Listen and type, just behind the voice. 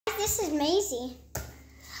this is Maisie.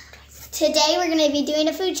 Today we're going to be doing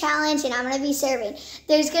a food challenge and I'm going to be serving.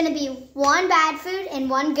 There's going to be one bad food and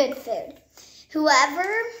one good food. Whoever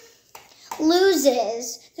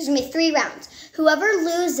loses, there's going to be 3 rounds. Whoever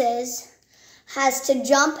loses has to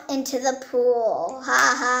jump into the pool.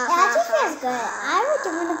 Ha ha. That actually feels good. I would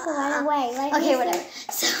jump in the pool right away. Like okay, whatever.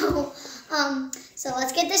 So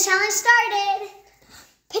let's get this challenge started.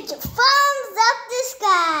 Put your thumbs up the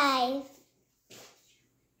sky.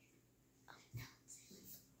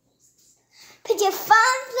 Put your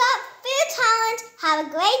thumbs up food challenge. Have a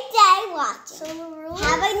great day watching. So the rules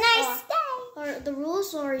have a nice day. Or the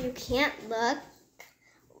rules are you can't look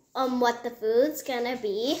what the food's gonna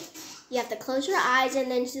be. You have to close your eyes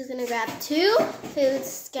and then she's gonna grab 2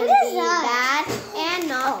 foods gonna be bad and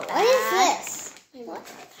not bad. What is this? What?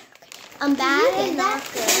 Bad and not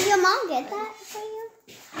good. Did your mom get that for you?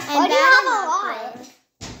 And do you have a lot?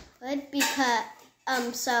 Good because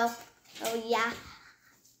yeah.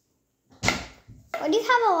 Why do you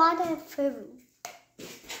have a lot of food?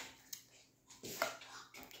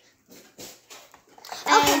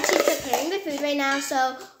 And she's preparing the food right now,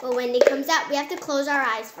 so when Wendy comes out, we have to close our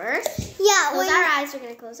eyes first. Yeah, close our eyes. We're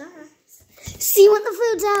gonna close our eyes. See when the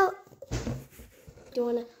food's out. Do you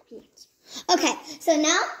wanna? Okay, so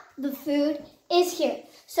now the food is here.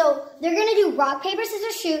 So they're gonna do rock, paper,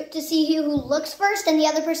 scissors, shoot to see who looks first, and the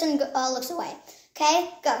other person looks away. Okay,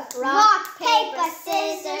 go. Rock, paper,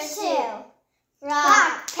 scissors, shoot.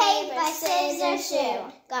 Rock, paper, scissors,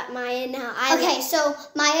 shoot. Got Maya now. Okay, so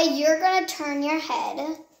Maya, you're gonna turn your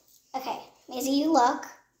head. Okay, Maisie, you look.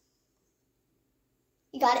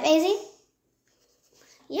 You got it, Maisie?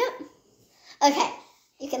 Yep. Okay,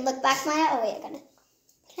 you can look back, Maya. Oh wait, I got it.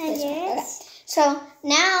 Okay. So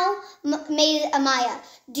now, Maya,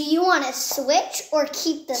 do you want to switch or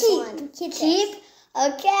keep this one? Keep.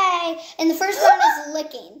 Okay. And the first round is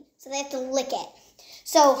licking, so they have to lick it.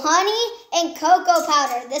 So honey and cocoa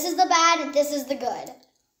powder. This is the bad, and this is the good.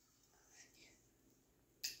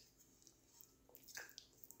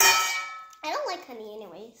 I don't like honey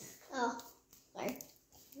anyways. Oh, sorry.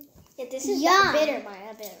 Yeah, this is Yum. bitter,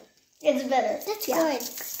 Maya. Bitter. It's bitter. That's good.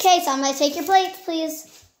 Okay, so I'm going to take your plates,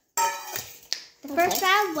 please. The first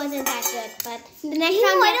round wasn't that good, but the next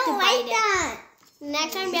round we have to bite it. The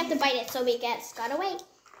next time we have to bite it, so we gotta wait.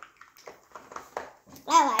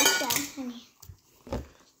 I like that, honey.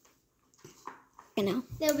 You know.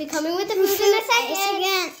 They'll be coming with the food in a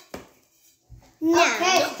second. No.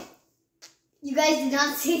 Okay. You guys did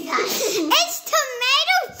not see that. It's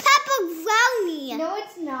tomato pepperoni. No,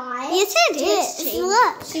 it's not. Yes, it is.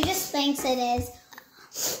 Look. She just thinks it is.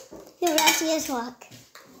 Here, let's just look.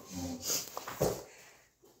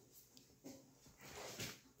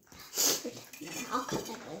 I'll cut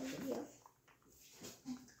that video.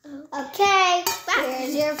 Okay,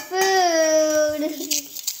 here's your food.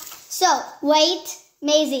 So, wait,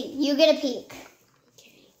 Maisie, you get a peek.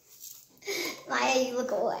 Okay. Maya, you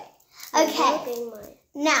look away. Okay.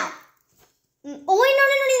 Now,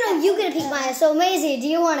 no, you get a peek, Maya. So, Maisie, do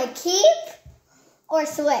you want to keep or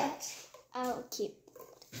switch? I'll keep.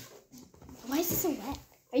 Why is this so wet?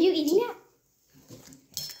 Are you eating it?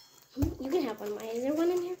 You can have one, Maya. Is there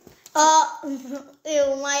one in here?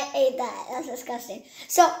 Ew, Maya ate that. That's disgusting.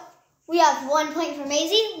 So, we have 1 point for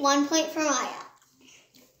Maisie, 1 point for Maya.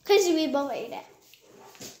 Because we both ate it.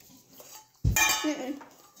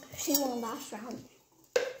 She won last round.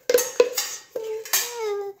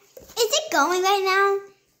 Is it going right now?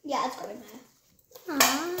 Yeah, it's going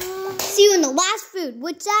now. See you in the last food,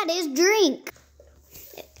 which that is drink.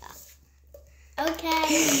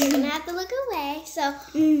 Okay, you're going to have to look away. So,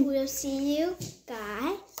 we'll see you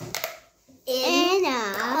guys in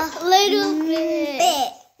a little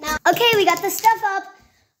bit. Now, okay, we got the stuff up.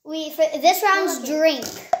 For this round's drink.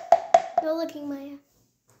 No looking, Maya.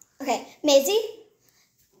 Okay, Maisie.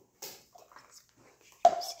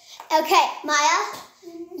 Okay, Maya,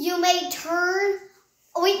 you may turn.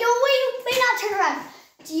 Oh, wait, no, wait, not turn around.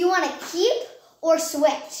 Do you want to keep or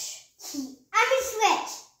switch? Keep. I can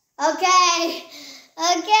switch. Okay.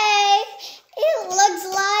 It looks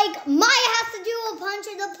like Maya has to do a punch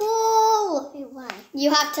in the pool. Wait, why?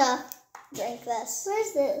 You have to drink this.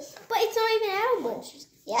 Where's this? But it's not even edible.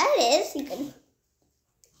 Yeah, it is. You can.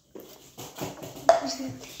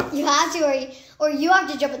 You have to, or you have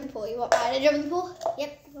to jump in the pool. You want Maya to jump in the pool?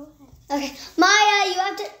 Yep. Go ahead. Okay, Maya, you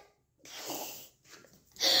have to.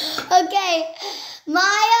 Okay,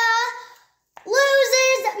 Maya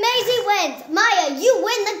loses. Maisie wins. Maya, you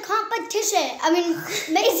win the competition.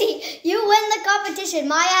 Maisie, you win the competition.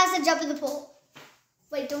 Maya has to jump in the pool.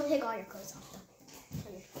 Wait, don't take all your clothes off, though.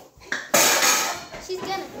 She's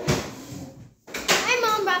gonna. Hi, Mom.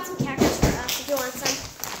 mom brought some characters for us if you want some.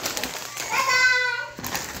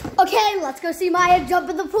 Bye-bye. Okay, let's go see Maya jump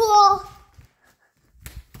in the pool.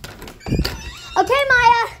 Okay,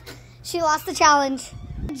 Maya. She lost the challenge.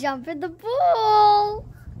 Jump in the pool.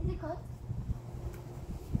 Is it cold?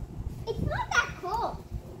 It's not that cold.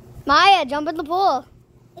 Maya, jump in the pool.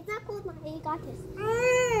 It's not cold, Maya. You got this.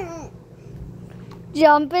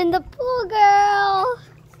 Jump in the pool, girl.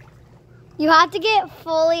 You have to get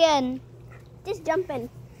fully in. Just jump in.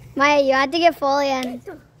 Maya, you have to get fully in.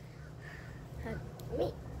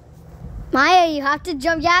 Maya, you have to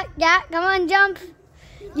jump. Yeah, come on, jump.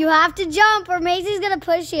 You have to jump or Maisie's going to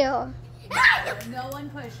push you. No one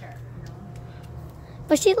push her.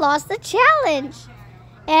 But she lost the challenge.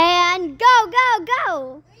 And go, go,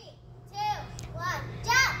 go. 3, 2, 1,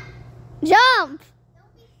 jump. Jump.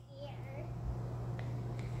 Don't be scared.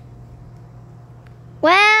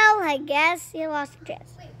 Well, I guess you lost your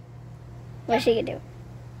chance. Wait. What's she going to do?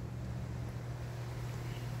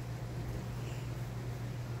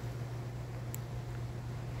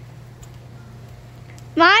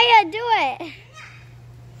 Maya, do it.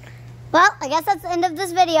 Well, I guess that's the end of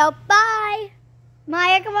this video. Bye.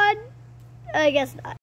 Maya, come on. I guess not.